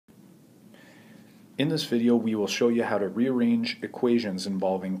In this video, we will show you how to rearrange equations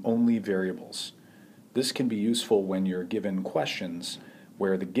involving only variables. This can be useful when you're given questions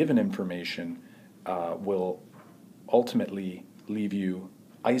where the given information will ultimately leave you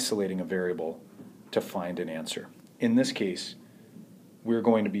isolating a variable to find an answer. In this case, we're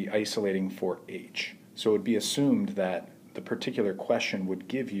going to be isolating for h. So it would be assumed that the particular question would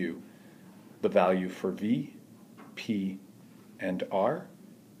give you the value for v, p, and r,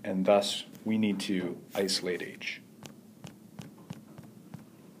 and thus we need to isolate h.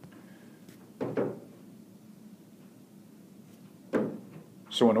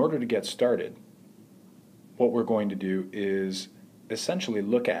 So in order to get started, what we're going to do is essentially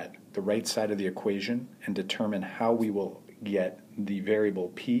look at the right side of the equation and determine how we will get the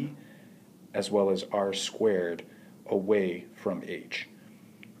variable p as well as r squared away from h.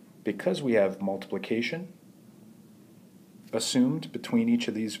 Because we have multiplication assumed between each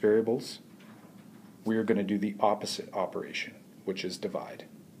of these variables, we are going to do the opposite operation, which is divide.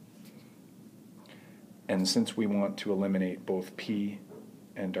 And since we want to eliminate both p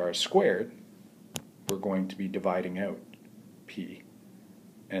and r squared, we're going to be dividing out p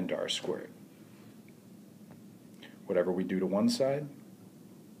and r squared. Whatever we do to one side,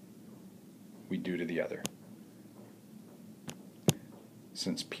 we do to the other.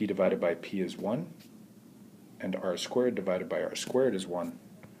 Since p divided by p is 1, and r squared divided by r squared is 1,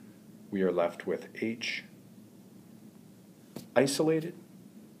 we are left with h isolated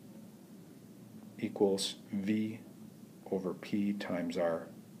equals v over p times r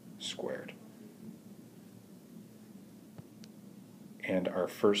squared. And our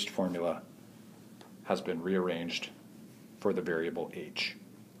first formula has been rearranged for the variable h.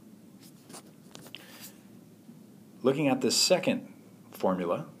 Looking at this second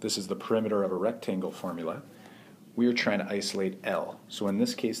formula, this is the perimeter of a rectangle formula, we are trying to isolate L. So in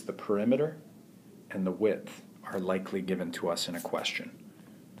this case, the perimeter and the width are likely given to us in a question.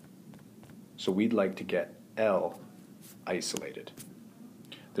 So we'd like to get L isolated.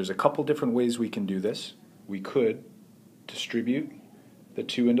 There's a couple different ways we can do this. We could distribute the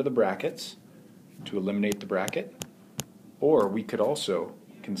 2 into the brackets to eliminate the bracket, or we could also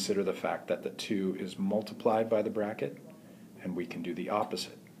consider the fact that the 2 is multiplied by the bracket, and we can do the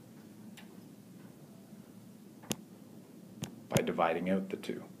opposite by dividing out the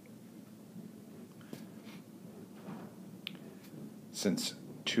 2. Since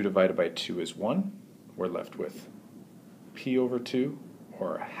 2 divided by 2 is 1, we're left with p over 2,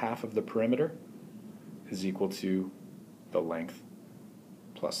 or half of the perimeter, is equal to the length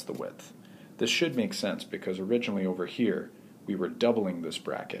plus the width. This should make sense because originally over here we were doubling this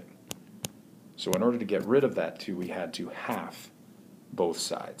bracket. So in order to get rid of that 2, we had to half both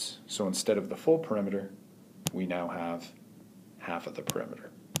sides. So instead of the full perimeter, we now have half of the perimeter.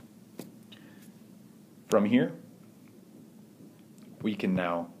 From here, we can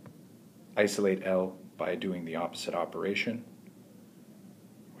now isolate L by doing the opposite operation,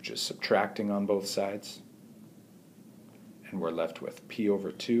 which is subtracting on both sides, and we're left with p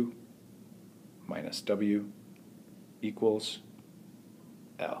over 2 minus w equals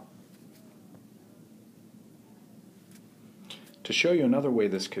L. To show you another way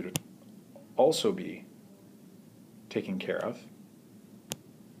this could also be taken care of,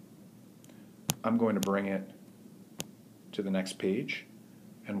 I'm going to bring it to the next page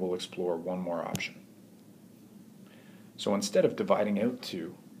and we'll explore one more option. So instead of dividing out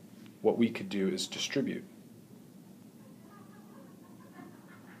 2, what we could do is distribute.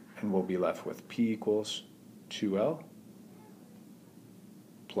 And we'll be left with p equals 2L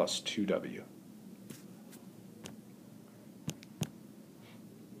plus 2W.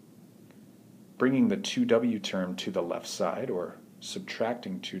 Bringing the 2W term to the left side, or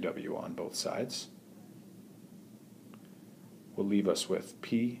subtracting 2W on both sides, will leave us with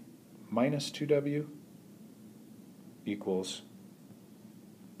p minus 2W equals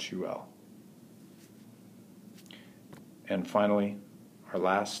 2L. And finally, our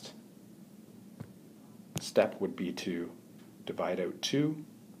last step would be to divide out 2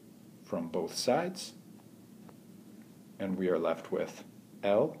 from both sides, and we are left with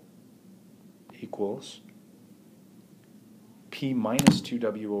L equals p minus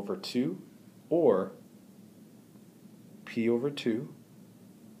 2w over 2, or p over 2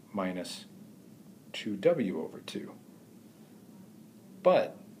 minus 2w over 2.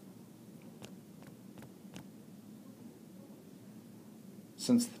 But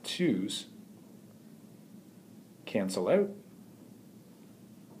since the 2's cancel out,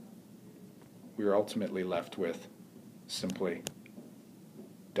 we are ultimately left with simply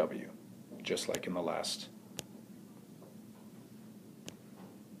w, just like in the last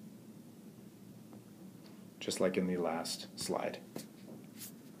just like in the last slide.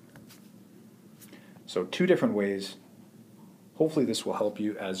 So 2 different ways. Hopefully this will help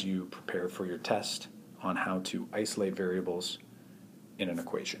you as you prepare for your test on how to isolate variables in an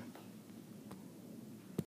equation.